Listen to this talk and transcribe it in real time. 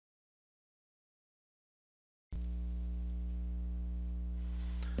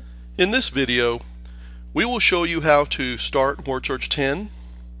In this video, we will show you how to start WORDsearch 10,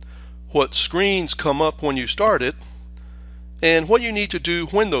 what screens come up when you start it, and what you need to do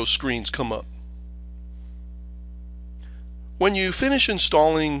when those screens come up. When you finish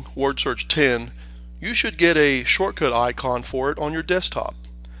installing WORDsearch 10, you should get a shortcut icon for it on your desktop.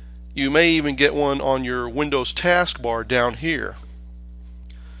 You may even get one on your Windows taskbar down here.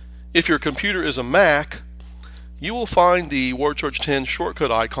 If your computer is a Mac, you will find the WORDsearch 10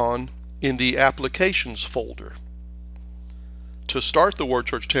 shortcut icon in the Applications folder. To start the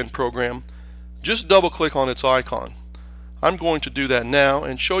WORDsearch 10 program, just double-click on its icon. I'm going to do that now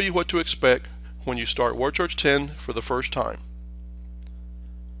and show you what to expect when you start WORDsearch 10 for the first time.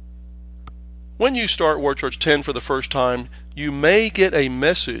 When you start WORDsearch 10 for the first time, you may get a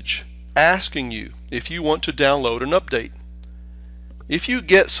message asking you if you want to download an update. If you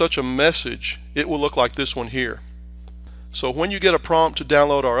get such a message, it will look like this one here. So when you get a prompt to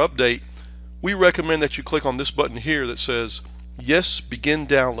download our update, we recommend that you click on this button here that says, "Yes, begin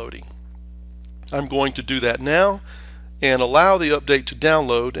downloading." I'm going to do that now and allow the update to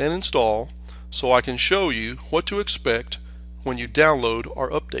download and install so I can show you what to expect when you download our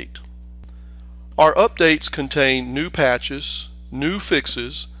update. Our updates contain new patches, new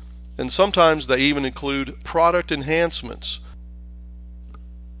fixes, and sometimes they even include product enhancements.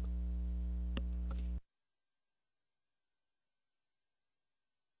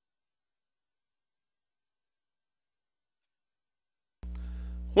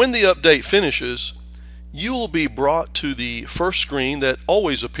 When the update finishes, you will be brought to the first screen that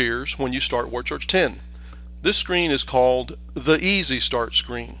always appears when you start WORDsearch 10. This screen is called the Easy Start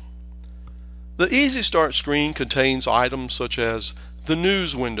screen. The Easy Start screen contains items such as the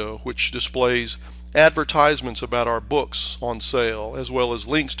news window, which displays advertisements about our books on sale, as well as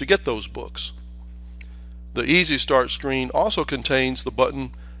links to get those books. The Easy Start screen also contains the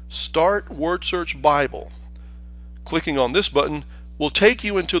button Start WORDsearch Bible. Clicking on this button will take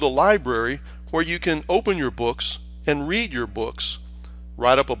you into the library where you can open your books and read your books,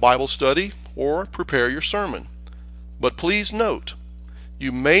 write up a Bible study, or prepare your sermon. But please note,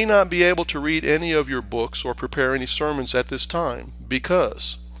 you may not be able to read any of your books or prepare any sermons at this time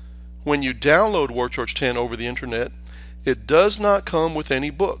because when you download WORDsearch 10 over the internet, it does not come with any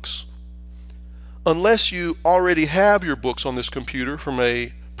books. Unless you already have your books on this computer from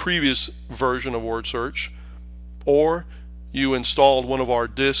a previous version of WORDsearch, or you installed one of our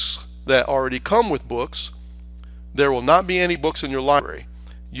disks that already come with books, there will not be any books in your library.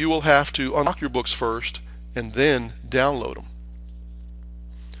 You will have to unlock your books first and then download them.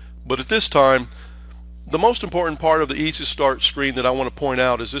 But at this time, the most important part of the Easy Start screen that I want to point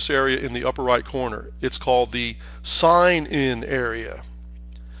out is this area in the upper right corner. It's called the Sign In area.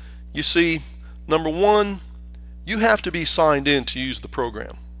 You see, number one, you have to be signed in to use the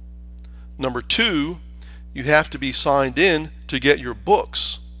program. Number two, you have to be signed in to get your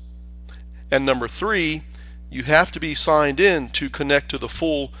books. And number three, you have to be signed in to connect to the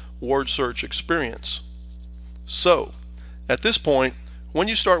full WORDsearch experience. So, at this point, when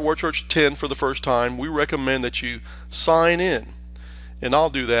you start WORDsearch 10 for the first time, we recommend that you sign in. And I'll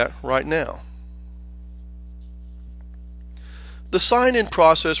do that right now. The sign-in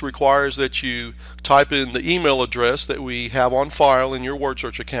process requires that you type in the email address that we have on file in your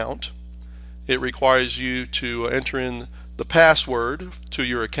WORDsearch account. It requires you to enter in the password to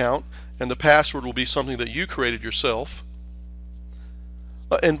your account, and the password will be something that you created yourself.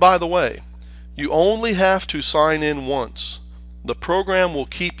 And by the way, you only have to sign in once. The program will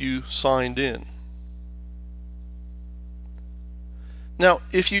keep you signed in. Now,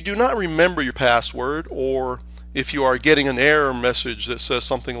 if you do not remember your password, or if you are getting an error message that says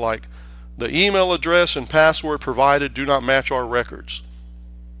something like, "The email address and password provided do not match our records,"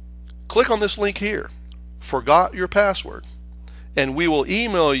 click on this link here, "Forgot your password," and we will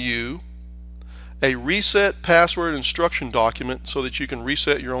email you a reset password instruction document so that you can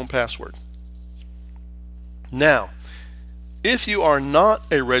reset your own password. Now, if you are not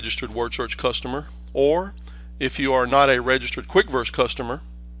a registered WORDsearch customer, or if you are not a registered QuickVerse customer,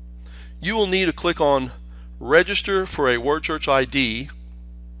 you will need to click on Register for a WORDsearch ID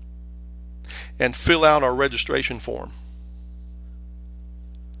and fill out our registration form.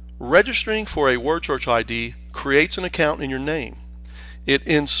 Registering for a WORDsearch ID creates an account in your name. It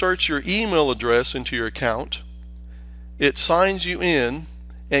inserts your email address into your account. It signs you in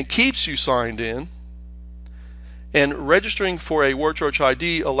and keeps you signed in. And registering for a WORDsearch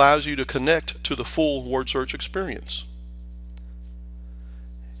ID allows you to connect to the full WORDsearch experience.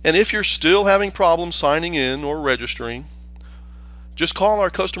 And if you're still having problems signing in or registering, just call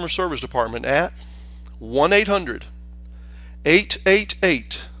our customer service department at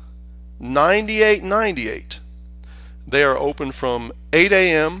 1-800-888 9898. They are open from 8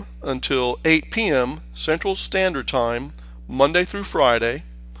 a.m. until 8 p.m. Central Standard Time, Monday through Friday,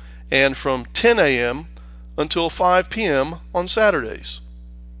 and from 10 a.m. until 5 p.m. on Saturdays.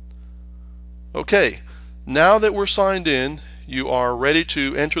 Okay, now that we're signed in, you are ready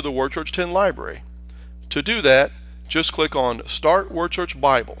to enter the WORDsearch 10 library. To do that, just click on Start WORDsearch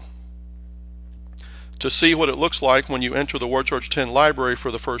Bible. To see what it looks like when you enter the WORDsearch 10 library for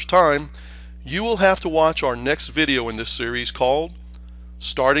the first time, you will have to watch our next video in this series called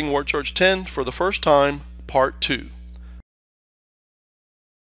Starting WORDsearch 10 for the First Time, Part 2.